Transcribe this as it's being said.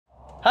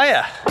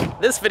Hiya!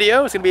 This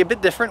video is going to be a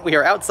bit different. We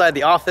are outside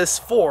the office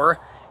for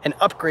an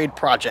upgrade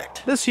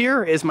project. This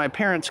here is my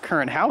parents'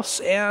 current house,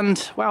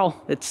 and,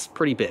 well, it's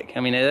pretty big. I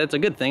mean, it's a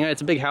good thing.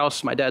 It's a big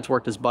house. My dad's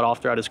worked his butt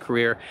off throughout his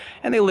career,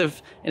 and they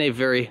live in a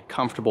very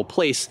comfortable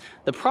place.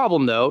 The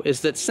problem, though,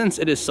 is that since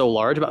it is so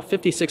large, about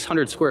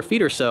 5,600 square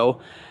feet or so,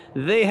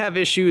 they have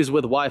issues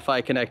with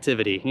Wi-Fi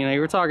connectivity. You know, you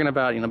were talking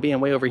about, being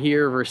way over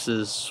here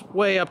versus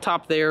way up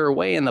top there,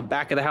 way in the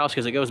back of the house,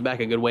 because it goes back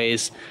a good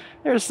ways.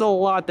 There's a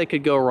lot that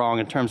could go wrong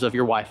in terms of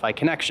your Wi-Fi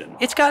connection.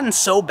 It's gotten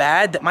so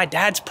bad that my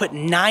dad's put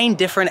 9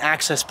 different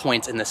access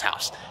points in this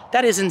house.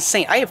 That is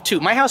insane. I have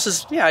 2. My house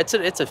is, yeah, it's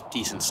a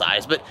decent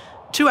size, but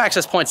 2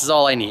 access points is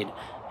all I need.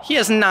 He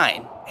has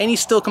 9, and he's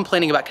still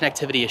complaining about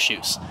connectivity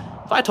issues.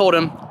 So I told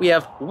him we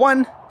have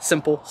one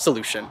simple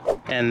solution,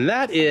 and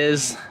that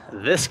is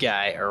this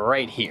guy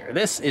right here.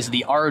 This is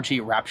the ROG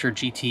Rapture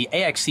GT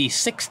AXE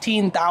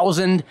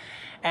 16000,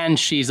 and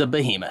she's a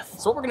behemoth.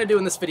 So what we're gonna do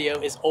in this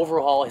video is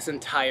overhaul his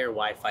entire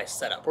Wi-Fi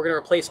setup. We're gonna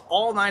replace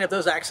all 9 of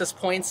those access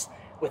points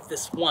with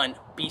this one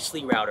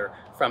beastly router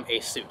from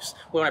ASUS.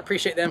 We wanna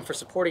appreciate them for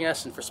supporting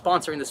us and for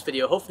sponsoring this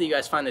video. Hopefully you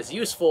guys find this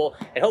useful,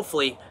 and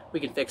hopefully we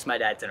can fix my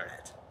dad's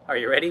internet. Are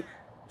you ready?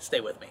 Stay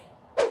with me.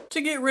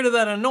 To get rid of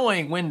that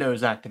annoying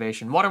Windows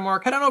activation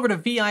watermark, head on over to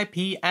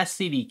VIP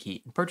SCD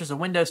Key and purchase a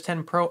Windows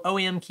 10 Pro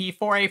OEM key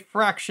for a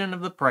fraction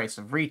of the price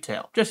of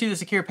retail. Just use a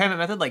secure payment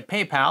method like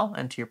PayPal,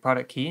 enter your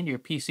product key into your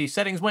PC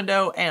settings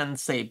window, and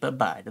say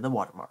bye-bye to the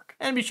watermark.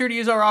 And be sure to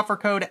use our offer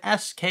code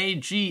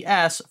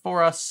SKGS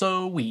for a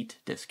sweet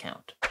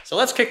discount. So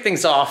let's kick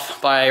things off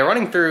by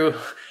running through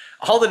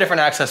all the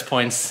different access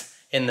points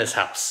in this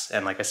house.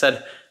 And like I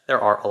said, there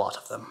are a lot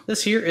of them.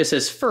 This here is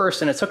his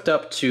first, and it's hooked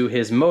up to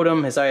his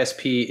modem. His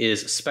ISP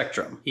is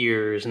Spectrum.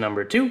 Here's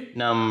number 2,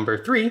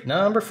 number 3,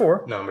 number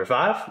 4, number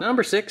 5,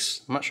 number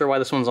 6. I'm not sure why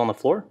this one's on the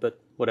floor,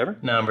 but whatever.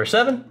 Number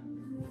 7.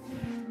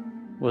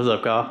 What's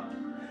up, Kyle?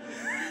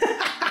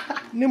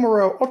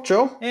 Numero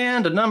 8.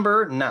 And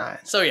number 9.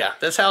 So yeah,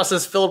 this house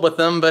is filled with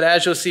them, but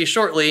as you'll see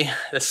shortly,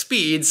 the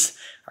speeds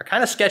are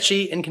kind of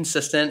sketchy,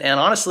 inconsistent, and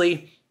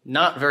honestly,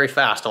 not very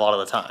fast a lot of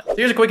the time. So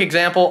here's a quick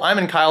example. I'm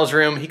in Kyle's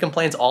room. He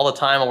complains all the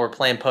time while we're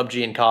playing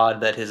PUBG and COD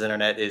that his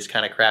internet is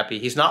kind of crappy.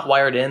 He's not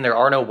wired in. There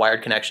are no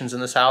wired connections in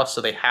this house, so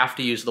they have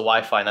to use the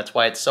Wi-Fi, and that's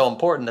why it's so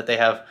important that they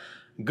have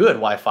good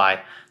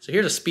Wi-Fi. So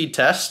here's a speed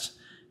test,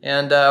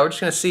 and we're just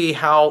gonna see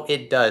how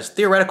it does.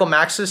 Theoretical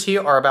maxes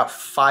here are about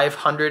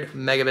 500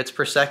 megabits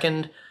per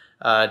second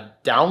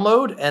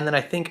download, and then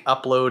I think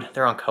upload,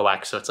 they're on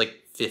coax, so it's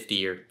like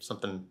 50 or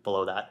something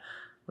below that.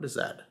 What is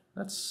that?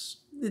 It's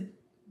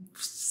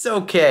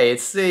okay.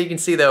 You can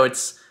see though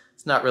it's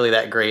not really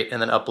that great,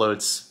 and then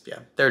uploads, yeah,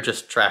 they're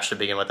just trash to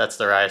begin with. That's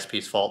their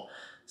ISP's fault.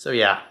 So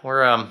yeah,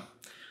 we're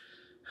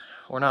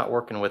not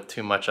working with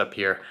too much up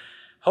here.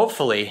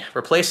 Hopefully,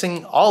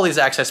 replacing all these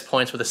access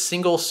points with a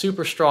single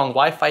super strong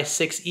Wi-Fi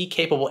 6E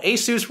capable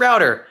ASUS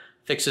router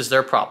fixes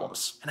their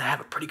problems, and I have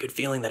a pretty good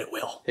feeling that it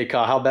will. Hey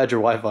Kyle, how bad's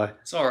your Wi-Fi?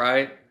 It's all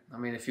right. I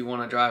mean, if you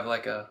want to drive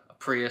like a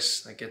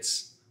Prius that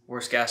gets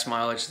worse gas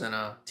mileage than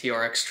a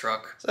TRX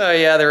truck. So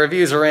yeah, the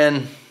reviews are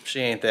in. She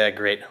ain't that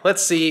great.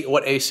 Let's see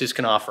what ASUS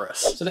can offer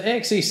us. So the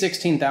AXE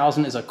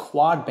 16000 is a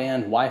quad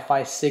band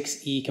Wi-Fi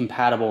 6E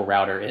compatible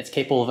router. It's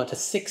capable of up to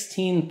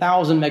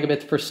 16,000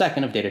 megabits per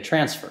second of data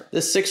transfer.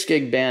 This 6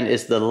 gig band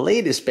is the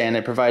latest band.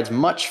 It provides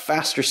much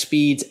faster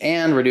speeds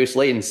and reduced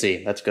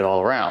latency. That's good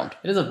all around.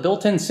 It is a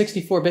built-in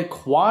 64-bit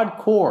quad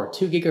core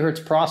 2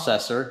 gigahertz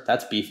processor.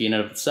 That's beefy in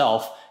and of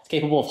itself.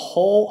 Capable of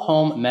whole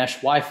home mesh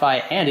Wi-Fi,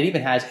 and it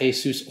even has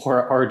ASUS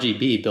Aura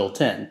RGB built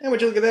in. And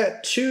would you look at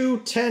that, 2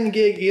 10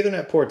 gig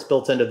Ethernet ports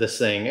built into this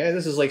thing.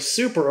 This is like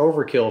super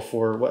overkill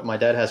for what my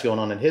dad has going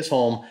on in his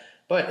home,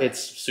 but it's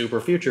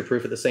super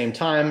future-proof at the same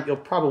time. You'll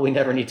probably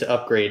never need to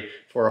upgrade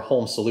for a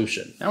home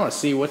solution. I want to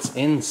see what's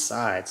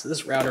inside. So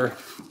this router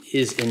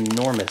is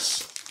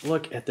enormous.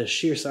 Look at the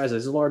sheer size.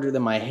 It's larger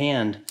than my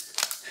hand.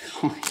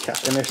 Oh my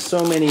gosh, and there's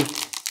so many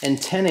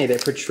antennae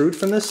that protrude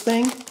from this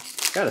thing.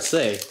 Gotta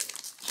say,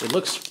 it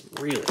looks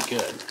really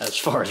good as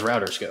far as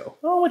routers go.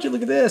 Oh, would you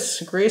look at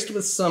this? Graced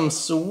with some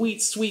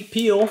sweet, sweet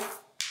peel.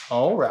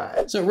 All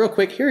right. So real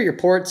quick, here are your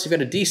ports. You've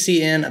got a DC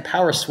in, a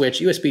power switch,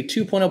 USB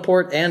 2.0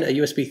 port, and a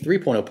USB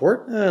 3.0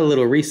 port. A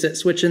little reset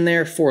switch in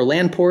there, 4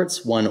 LAN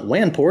ports, 1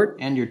 WAN port,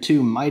 and your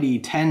 2 mighty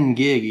 10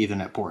 gig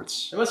Ethernet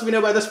ports. And most of you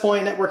know by this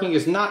point, networking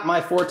is not my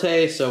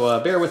forte, so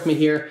bear with me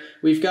here.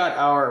 We've got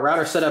our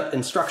router setup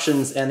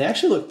instructions, and they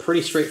actually look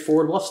pretty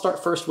straightforward. We'll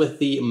start first with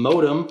the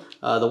modem,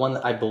 the one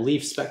that I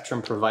believe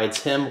Spectrum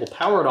provides him. We'll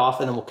power it off,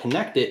 and then we'll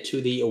connect it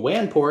to the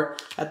WAN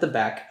port at the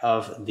back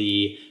of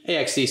the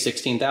AXE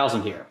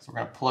 16000 here. So we're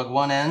gonna plug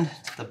one end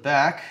to the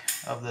back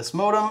of this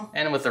modem.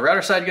 And with the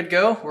router side good to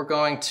go, we're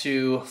going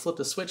to flip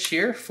the switch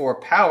here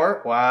for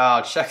power.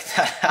 Wow, check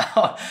that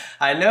out.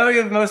 I know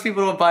most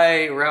people don't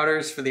buy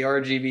routers for the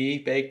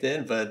RGB baked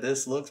in, but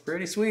this looks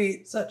pretty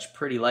sweet. Such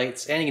pretty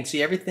lights. And you can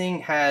see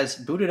everything has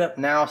booted up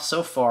now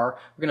so far.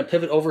 We're gonna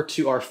pivot over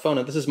to our phone.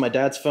 Now, this is my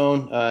dad's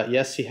phone.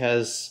 Yes, he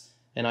has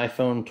an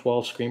iPhone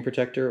 12 screen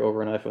protector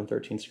over an iPhone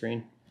 13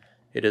 screen.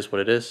 it is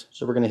what it is.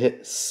 So we're gonna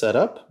hit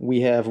setup.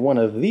 We have one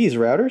of these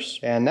routers,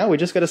 and now we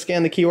just gotta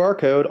scan the QR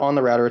code on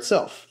the router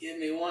itself. Give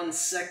me 1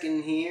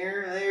 second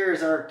here.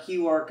 There's our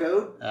QR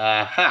code.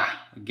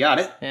 Aha, got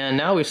it. And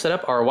now we've set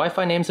up our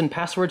Wi-Fi names and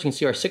passwords. You can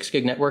see our 6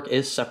 gig network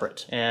is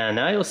separate. And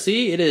now you'll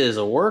see it is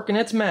working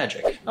its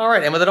magic. All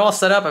right, and with it all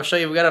set up, I'll show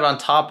you, we got it on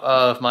top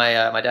of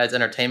my, my dad's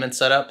entertainment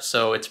setup.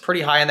 So it's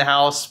pretty high in the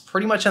house,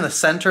 pretty much in the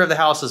center of the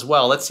house as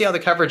well. Let's see how the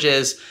coverage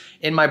is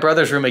in my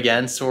brother's room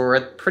again. So we're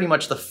at pretty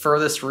much the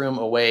furthest room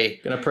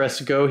away. Gonna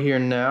press go here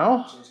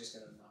now.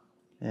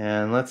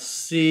 And let's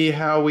see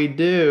how we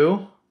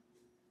do.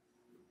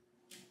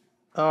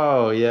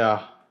 Oh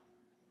yeah.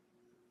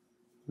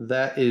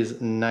 That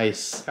is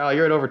nice. Oh,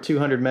 you're at over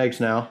 200 megs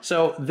now.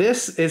 So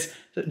this is,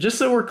 just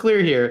so we're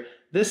clear here,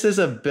 this is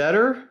a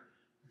better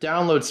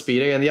download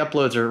speed. Again, the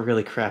uploads are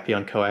really crappy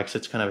on coax.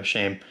 It's kind of a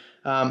shame.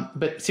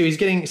 But so he's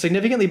getting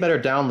significantly better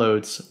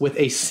downloads with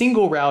a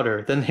single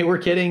router than they were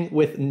getting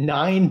with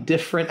 9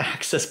 different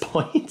access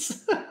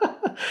points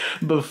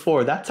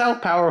before. That's how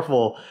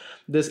powerful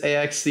this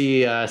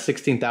AXC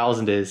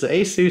 16000 is. So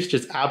ASUS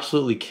just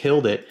absolutely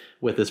killed it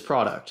with this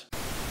product.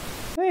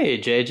 Hey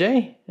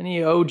JJ,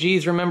 any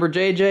OGs remember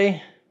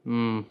JJ?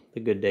 The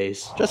good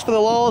days. Just for the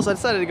lulz, I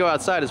decided to go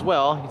outside as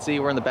well. You can see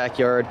we're in the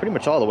backyard, pretty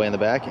much all the way in the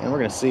back, and we're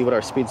gonna see what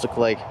our speeds look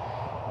like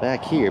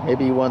back here.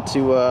 Maybe you want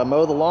to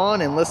mow the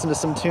lawn and listen to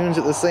some tunes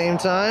at the same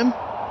time.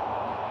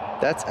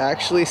 That's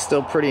actually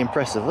still pretty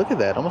impressive. Look at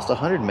that, almost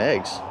 100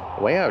 megs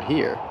way out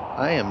here.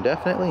 I am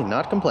definitely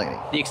not complaining.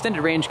 The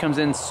extended range comes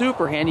in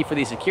super handy for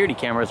these security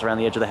cameras around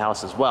the edge of the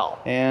house as well.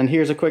 And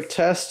here's a quick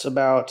test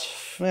about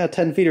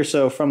 10 feet or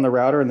so from the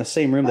router in the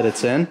same room that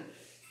it's in.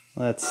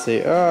 Let's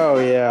see. Oh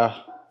yeah,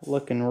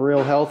 looking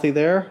real healthy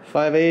there.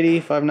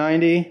 580,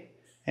 590,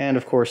 and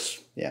of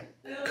course, yeah,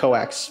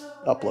 coax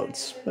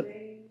uploads. But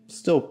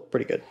still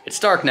pretty good.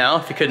 It's dark now,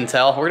 if you couldn't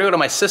tell. We're gonna go to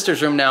my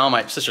sister's room now,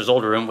 my sister's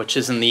older room, which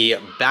is in the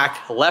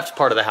back left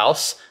part of the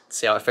house. Let's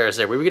see how it fares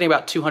there. We were getting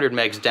about 200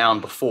 megs down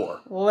before.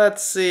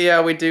 Let's see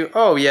how we do.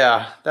 Oh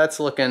yeah,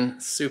 that's looking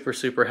super,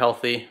 super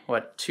healthy.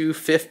 What,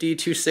 250,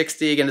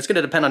 260? Again, it's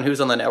gonna depend on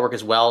who's on the network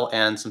as well,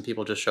 and some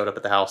people just showed up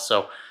at the house,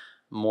 so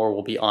more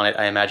will be on it,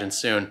 I imagine,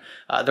 soon.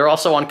 They're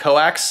also on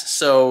coax,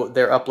 so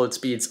their upload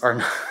speeds are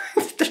not,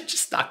 they're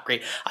just not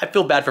great. I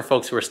feel bad for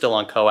folks who are still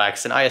on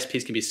coax, and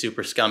ISPs can be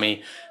super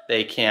scummy.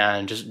 They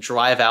can just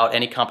drive out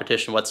any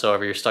competition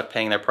whatsoever. You're stuck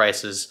paying their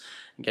prices,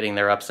 getting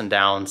their ups and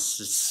downs.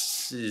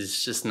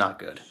 It's just not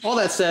good. All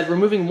that said,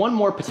 removing one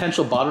more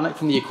potential bottleneck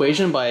from the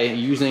equation by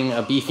using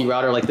a beefy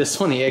router like this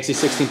one, the AXC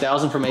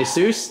 16000 from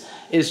ASUS,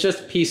 is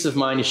just peace of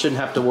mind. You shouldn't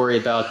have to worry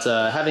about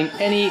having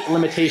any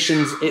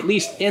limitations, at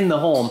least in the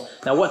home.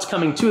 Now, what's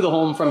coming to the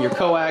home from your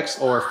coax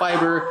or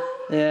fiber,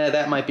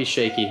 that might be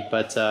shaky,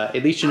 but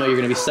at least you know you're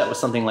gonna be set with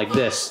something like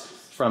this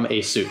from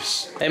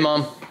ASUS. Hey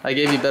Mom, I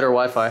gave you better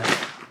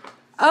Wi-Fi.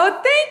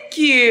 Oh, thank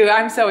you.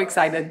 I'm so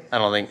excited. I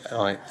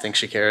don't think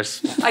she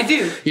cares. I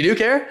do. You do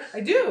care? I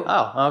do.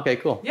 Oh, okay,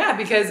 cool. Yeah,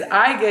 because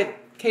I get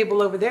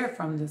cable over there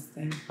from this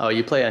thing. Oh,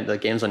 you play the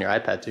games on your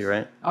iPad too,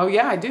 right? Oh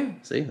yeah, I do.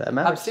 See, that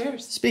matters.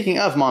 Upstairs. Speaking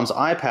of Mom's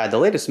iPad, the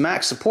latest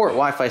Macs support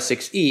Wi-Fi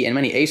 6E, and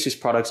many ASUS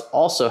products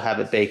also have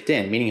it baked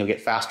in, meaning you'll get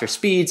faster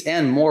speeds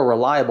and more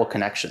reliable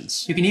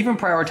connections. You can even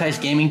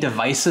prioritize gaming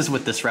devices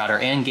with this router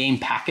and game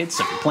packets.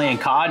 So if you're playing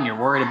COD and you're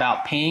worried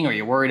about ping, or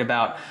you're worried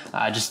about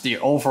just the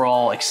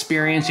overall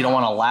experience, you don't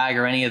want to lag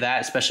or any of that,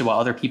 especially while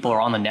other people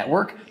are on the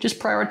network, just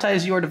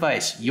prioritize your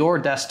device, your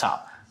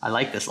desktop. I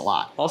like this a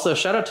lot. Also,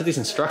 shout out to these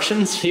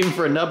instructions. Even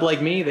for a nub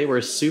like me, they were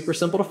super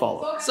simple to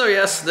follow. So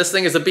yes, this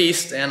thing is a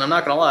beast, and I'm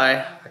not gonna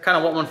lie, I kind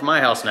of want one for my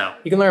house now.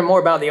 You can learn more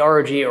about the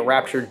ROG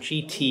Rapture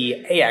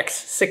GT AX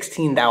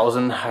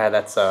 16000,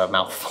 that's a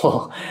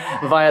mouthful,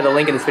 via the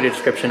link in this video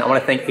description. I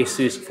wanna thank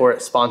ASUS for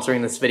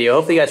sponsoring this video.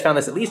 Hopefully you guys found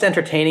this at least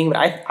entertaining, but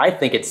I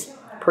think it's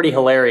pretty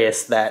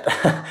hilarious that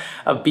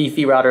a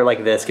beefy router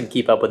like this can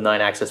keep up with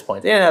 9 access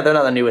points. Yeah, they're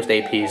not the newest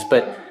APs,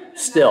 but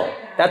still,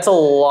 that's a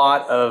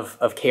lot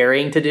of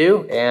carrying to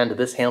do, and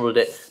this handled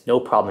it no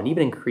problem, and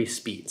even increased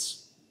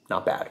speeds.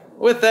 Not bad.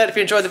 With that, if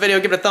you enjoyed the video,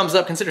 give it a thumbs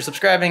up, consider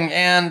subscribing,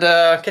 and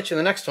catch you in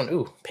the next one.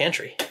 Ooh,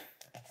 pantry.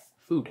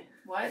 Food.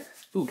 What?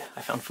 Food.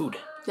 I found food.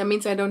 That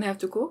means I don't have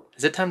to cook?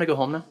 Is it time to go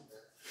home now?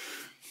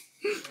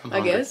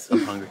 I guess.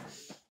 I'm hungry.